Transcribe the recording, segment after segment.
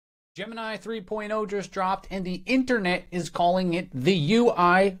Gemini 3.0 just dropped, and the internet is calling it the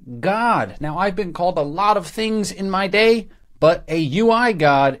UI God. Now, I've been called a lot of things in my day, but a UI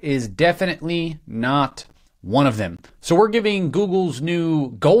God is definitely not one of them. So we're giving Google's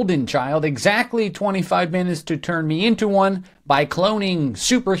new golden child exactly 25 minutes to turn me into one by cloning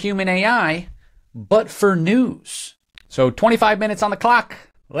Superhuman AI, but for news. So 25 minutes on the clock.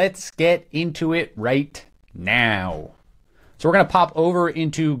 Let's get into it right now. So we're going to pop over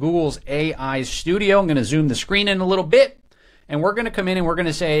into Google's AI Studio. I'm going to zoom the screen in a little bit, and we're going to come in and we're going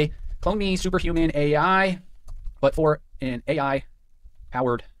to say, clone me Superhuman AI, but for an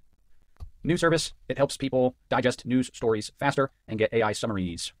AI-powered news service. It helps people digest news stories faster and get AI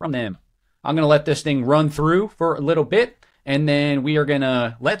summaries from them. I'm going to let this thing run through for a little bit, and then we are going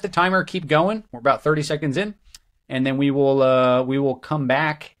to let the timer keep going. We're about 30 seconds in, and then we will come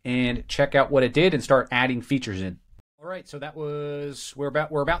back and check out what it did and start adding features in. All right, so that was, we're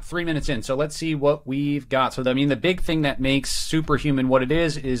about 3 minutes in. So let's see what we've got. So I mean, the big thing that makes Superhuman what it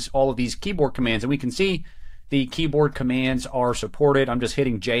is all of these keyboard commands, and we can see the keyboard commands are supported. I'm just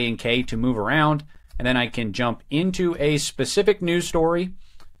hitting J and K to move around, and then I can jump into a specific news story,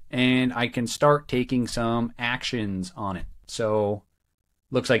 and I can start taking some actions on it. So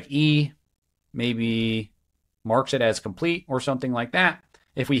looks like E maybe marks it as complete or something like that.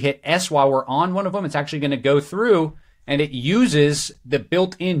 If we hit S while we're on one of them, it's actually going to go through, and it uses the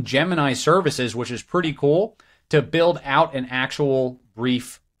built-in Gemini services, which is pretty cool, to build out an actual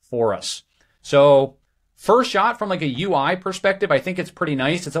brief for us. So first shot from like a UI perspective, I think it's pretty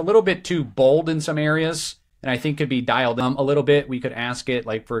nice. It's a little bit too bold in some areas, and I think could be dialed down a little bit. We could ask it,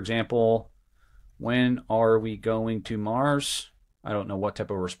 like, for example, when are we going to Mars? I don't know what type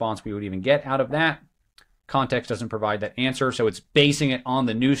of response we would even get out of that. Context doesn't provide that answer, so it's basing it on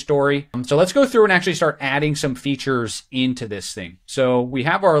the news story. So let's go through and actually start adding some features into this thing. So we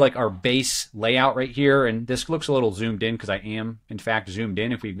have our base layout right here, and this looks a little zoomed in because I am in fact zoomed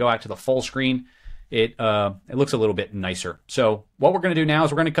in. If we go out to the full screen, it looks a little bit nicer. So what we're going to do now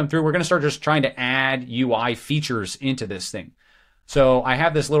is we're going to come through. We're going to start just trying to add UI features into this thing. So I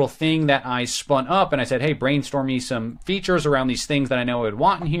have this little thing that I spun up, and I said, hey, brainstorm me some features around these things that I know I would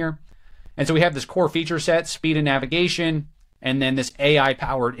want in here. And so we have this core feature set, speed and navigation, and then this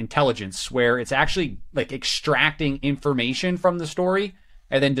AI-powered intelligence, where it's actually like extracting information from the story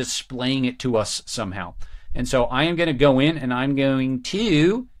and then displaying it to us somehow. And so I am going to go in and I'm going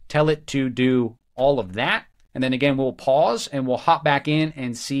to tell it to do all of that. And then again, we'll pause and we'll hop back in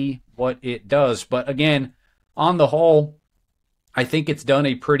and see what it does. But again, on the whole, I think it's done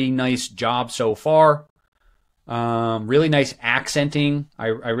a pretty nice job so far. Really nice accenting. I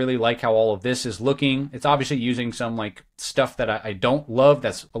really like how all of this is looking. It's obviously using some like stuff that I don't love.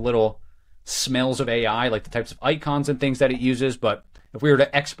 That's a little smells of AI, like the types of icons and things that it uses. But if we were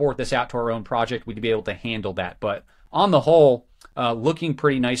to export this out to our own project, we'd be able to handle that. But on the whole, looking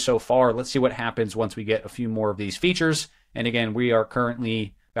pretty nice so far. Let's see what happens once we get a few more of these features. And again, we are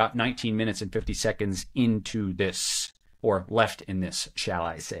currently about 19 minutes and 50 seconds into this, or left in this, shall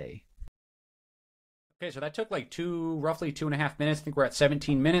I say. Okay, so that took like roughly 2.5 minutes. I think we're at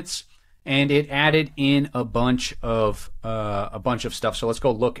 17 minutes, and it added in a bunch of stuff. So let's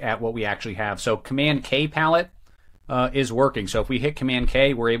go look at what we actually have. So Command K palette is working. So if we hit Command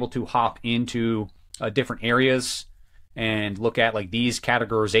K, we're able to hop into different areas and look at like these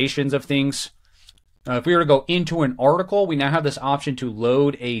categorizations of things. If we were to go into an article, we now have this option to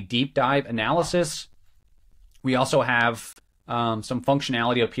load a deep dive analysis. We also have some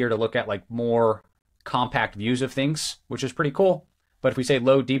functionality up here to look at like more compact views of things, which is pretty cool. But if we say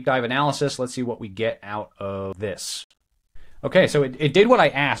load deep dive analysis, let's see what we get out of this. Okay, so it did what I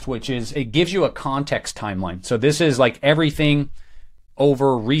asked, which is it gives you a context timeline. So this is like everything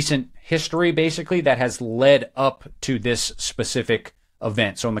over recent history, basically, that has led up to this specific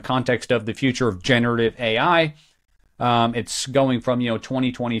event. So in the context of the future of generative AI, it's going from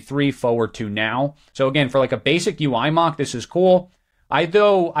 2023 forward to now. So again, for like a basic UI mock, this is cool.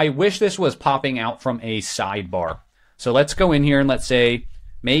 I wish this was popping out from a sidebar. So let's go in here and let's say,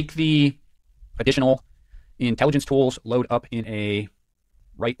 make the additional intelligence tools load up in a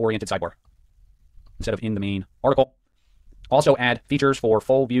right-oriented sidebar instead of in the main article. Also add features for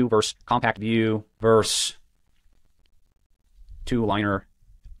full view versus compact view versus two-liner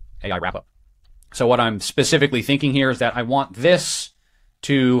AI wrap-up. So what I'm specifically thinking here is that I want this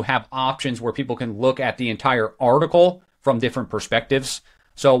to have options where people can look at the entire article from different perspectives.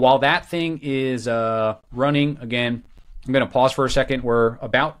 So while that thing is running, again, I'm going to pause for a second. We're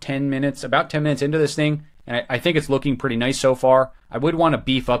about 10 minutes into this thing, and I think it's looking pretty nice so far. I would want to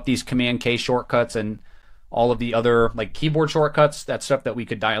beef up these Command K shortcuts and all of the other like keyboard shortcuts, that stuff that we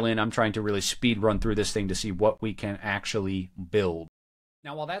could dial in. I'm trying to really speed run through this thing to see what we can actually build.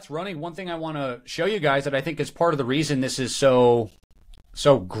 Now, while that's running, one thing I want to show you guys that I think is part of the reason this is so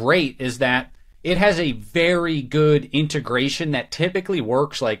great is that it has a very good integration that typically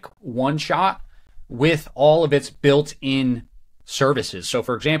works like one shot with all of its built-in services. So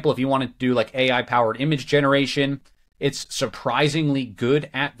for example, if you want to do like AI powered image generation, it's surprisingly good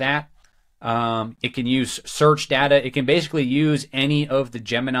at that. It can use search data. It can basically use any of the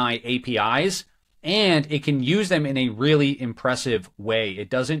Gemini APIs, and it can use them in a really impressive way. It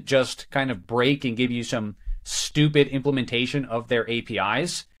doesn't just kind of break and give you some stupid implementation of their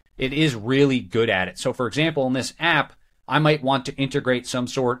APIs. It is really good at it. So for example, in this app, I might want to integrate some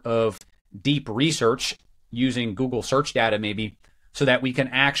sort of deep research using Google search data maybe, so that we can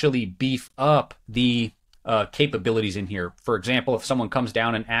actually beef up the capabilities in here. For example, if someone comes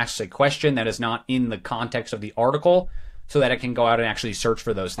down and asks a question that is not in the context of the article, so that it can go out and actually search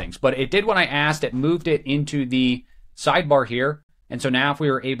for those things. But it did what I asked. It moved it into the sidebar here. And so now if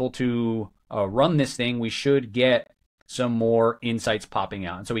we were able to run this thing, we should get some more insights popping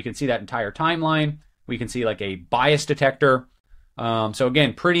out. And so we can see that entire timeline. We can see like a bias detector. So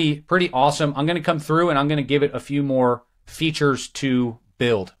again, pretty awesome. I'm going to come through and I'm going to give it a few more features to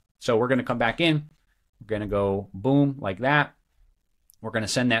build. So we're going to come back in. We're going to go boom like that. We're going to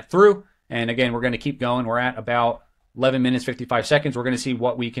send that through. And again, we're going to keep going. We're at about 11 minutes, 55 seconds. We're going to see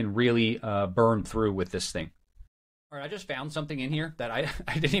what we can really burn through with this thing. All right, I just found something in here that I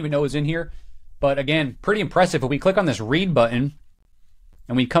didn't even know was in here. But again, pretty impressive. If we click on this read button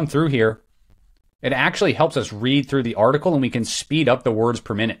and we come through here, it actually helps us read through the article and we can speed up the words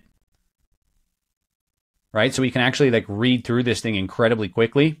per minute. Right? So we can actually like read through this thing incredibly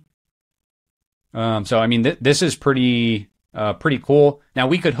quickly. So I mean, this is pretty cool. Now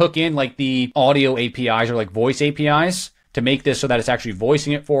we could hook in like the audio APIs or like voice APIs to make this so that it's actually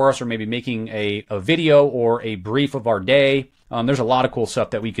voicing it for us, or maybe making a video or a brief of our day. There's a lot of cool stuff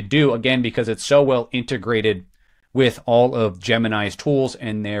that we could do, again, because it's so well integrated with all of Gemini's tools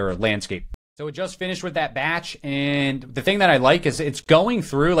and their landscape. So it just finished with that batch, and the thing that I like is it's going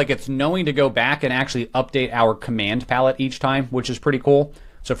through, like it's knowing to go back and actually update our command palette each time, which is pretty cool.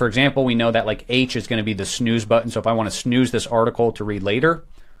 So for example, we know that like H is going to be the snooze button. So if I want to snooze this article to read later,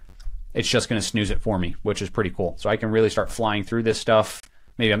 it's just going to snooze it for me, which is pretty cool. So I can really start flying through this stuff.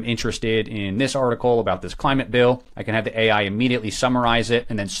 Maybe I'm interested in this article about this climate bill. I can have the AI immediately summarize it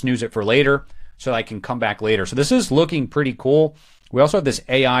and then snooze it for later so I can come back later. So this is looking pretty cool. We also have this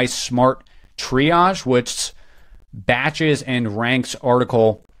AI smart triage, which batches and ranks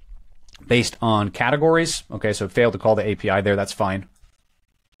article based on categories. Okay, so failed to call the API there. That's fine.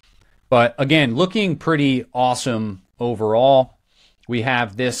 But again, looking pretty awesome overall. We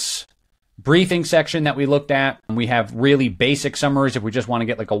have this briefing section that we looked at. We have really basic summaries if we just want to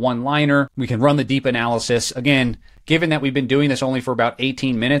get like a one-liner. We can run the deep analysis. Again, given that we've been doing this only for about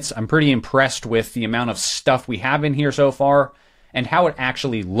 18 minutes, I'm pretty impressed with the amount of stuff we have in here so far and how it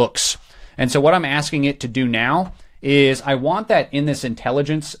actually looks. And so what I'm asking it to do now is I want that in this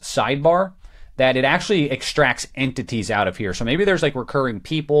intelligence sidebar that it actually extracts entities out of here. So maybe there's like recurring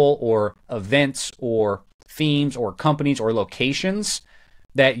people or events or themes or companies or locations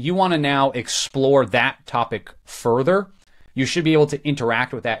that you want to now explore that topic further. You should be able to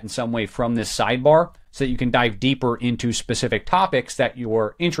interact with that in some way from this sidebar so that you can dive deeper into specific topics that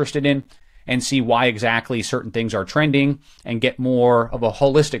you're interested in and see why exactly certain things are trending and get more of a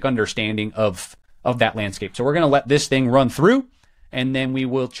holistic understanding of that landscape. So we're going to let this thing run through and then we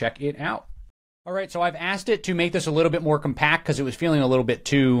will check it out. All right, so I've asked it to make this a little bit more compact because it was feeling a little bit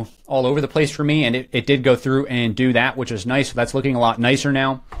too all over the place for me, and it did go through and do that, which is nice. So that's looking a lot nicer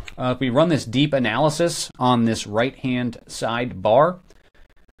now. If we run this deep analysis on this right-hand side bar,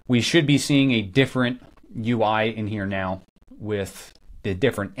 we should be seeing a different UI in here now with the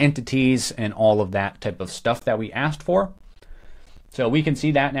different entities and all of that type of stuff that we asked for. So we can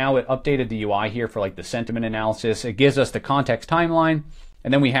see that now. It updated the UI here for like the sentiment analysis. It gives us the context timeline.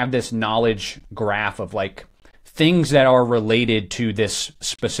 And then we have this knowledge graph of like things that are related to this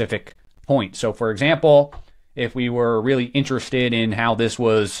specific point. So for example, if we were really interested in how this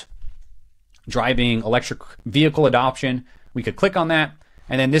was driving electric vehicle adoption, we could click on that.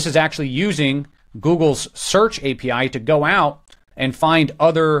 And then this is actually using Google's search API to go out and find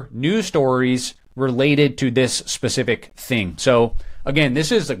other news stories related to this specific thing. So again,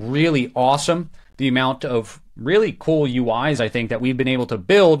 this is like really awesome. The amount of really cool UIs I think that we've been able to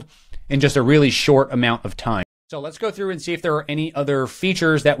build in just a really short amount of time. So let's go through and see if there are any other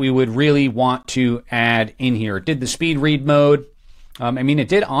features that we would really want to add in here. It did the speed read mode. I mean, it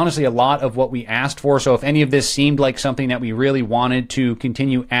did honestly a lot of what we asked for. So if any of this seemed like something that we really wanted to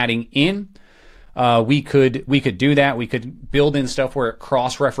continue adding in, we could do that. We could build in stuff where it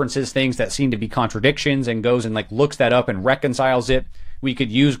cross-references things that seem to be contradictions and goes and like looks that up and reconciles it. We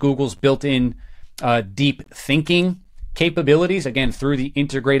could use Google's built-in deep thinking capabilities, again, through the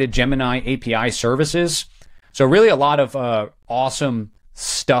integrated Gemini API services. So really a lot of awesome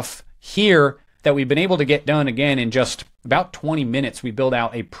stuff here that we've been able to get done, again, in just about 20 minutes. We build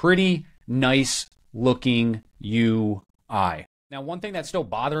out a pretty nice looking UI. Now, one thing that's still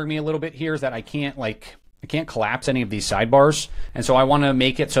bothering me a little bit here is that I can't collapse any of these sidebars. And so I want to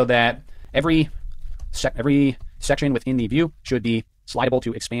make it so that every section within the view should be slidable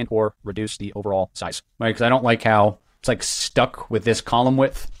to expand or reduce the overall size, right? Because I don't like how it's like stuck with this column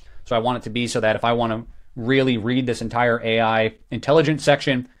width. So I want it to be so that if I want to really read this entire AI intelligence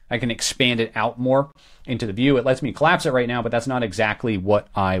section, I can expand it out more into the view. It lets me collapse it right now, but that's not exactly what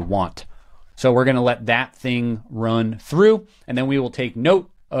I want. So we're going to let that thing run through, and then we will take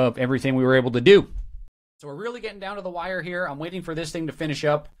note of everything we were able to do. So we're really getting down to the wire here. I'm waiting for this thing to finish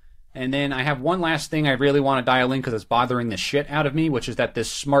up. And then I have one last thing I really want to dial in because it's bothering the shit out of me, which is that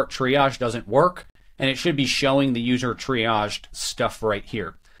this smart triage doesn't work. And it should be showing the user triaged stuff right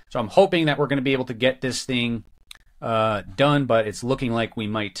here. So I'm hoping that we're going to be able to get this thing done, but it's looking like we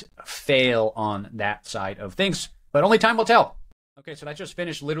might fail on that side of things. But only time will tell. Okay, so that just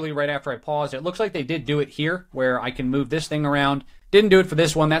finished literally right after I paused. It looks like they did do it here, where I can move this thing around. Didn't do it for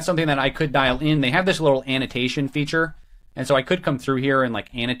this one. That's something that I could dial in. They have this little annotation feature. And so I could come through here and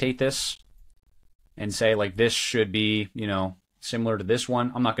like annotate this and say like this should be, you know, similar to this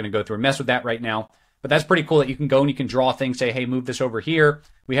one. I'm not going to go through and mess with that right now. But that's pretty cool that you can go and you can draw things, say, hey, move this over here.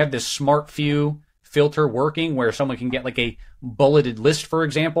 We have this smart view filter working where someone can get like a bulleted list, for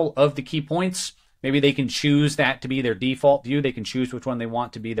example, of the key points. Maybe they can choose that to be their default view. They can choose which one they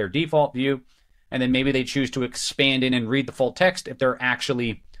want to be their default view. And then maybe they choose to expand in and read the full text if they're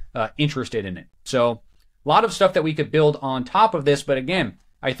actually interested in it. So a lot of stuff that we could build on top of this. But again,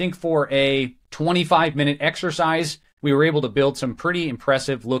 I think for a 25-minute exercise, we were able to build some pretty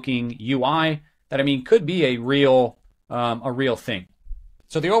impressive looking UI that, I mean, could be a real thing.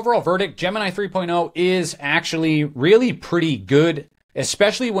 So the overall verdict, Gemini 3.0 is actually really pretty good,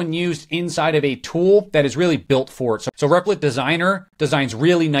 especially when used inside of a tool that is really built for it. So Replit Designer designs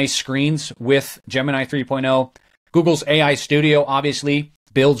really nice screens with Gemini 3.0. Google's AI Studio obviously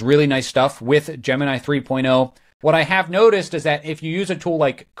builds really nice stuff with Gemini 3.0. What I have noticed is that if you use a tool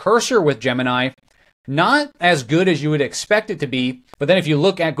like Cursor with Gemini, not as good as you would expect it to be. But then if you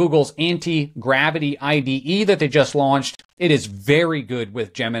look at Google's anti-gravity IDE that they just launched, it is very good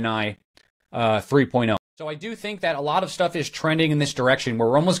with Gemini 3.0. So I do think that a lot of stuff is trending in this direction where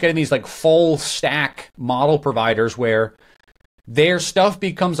we're almost getting these like full stack model providers where their stuff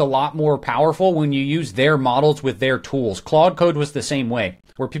becomes a lot more powerful when you use their models with their tools. Claude Code was the same way,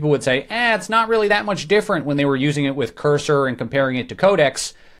 where people would say, it's not really that much different when they were using it with Cursor and comparing it to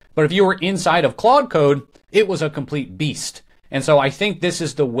Codex. But if you were inside of Claude Code, it was a complete beast. And so I think this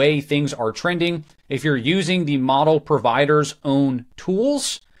is the way things are trending. If you're using the model provider's own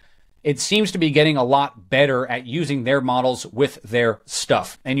tools, it seems to be getting a lot better at using their models with their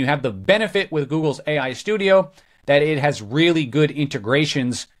stuff. And you have the benefit with Google's AI Studio that it has really good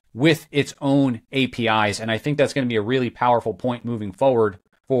integrations with its own APIs. And I think that's going to be a really powerful point moving forward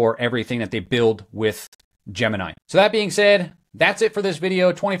for everything that they build with Gemini. So that being said, that's it for this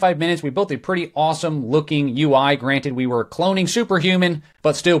video. 25 minutes. We built a pretty awesome looking UI. Granted, we were cloning Superhuman,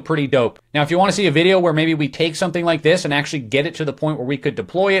 but still pretty dope. Now, if you want to see a video where maybe we take something like this and actually get it to the point where we could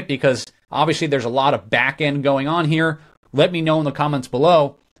deploy it, because obviously there's a lot of back end going on here, let me know in the comments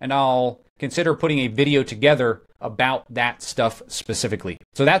below, and I'll consider putting a video together about that stuff specifically.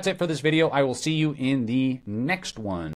 So that's it for this video. I will see you in the next one.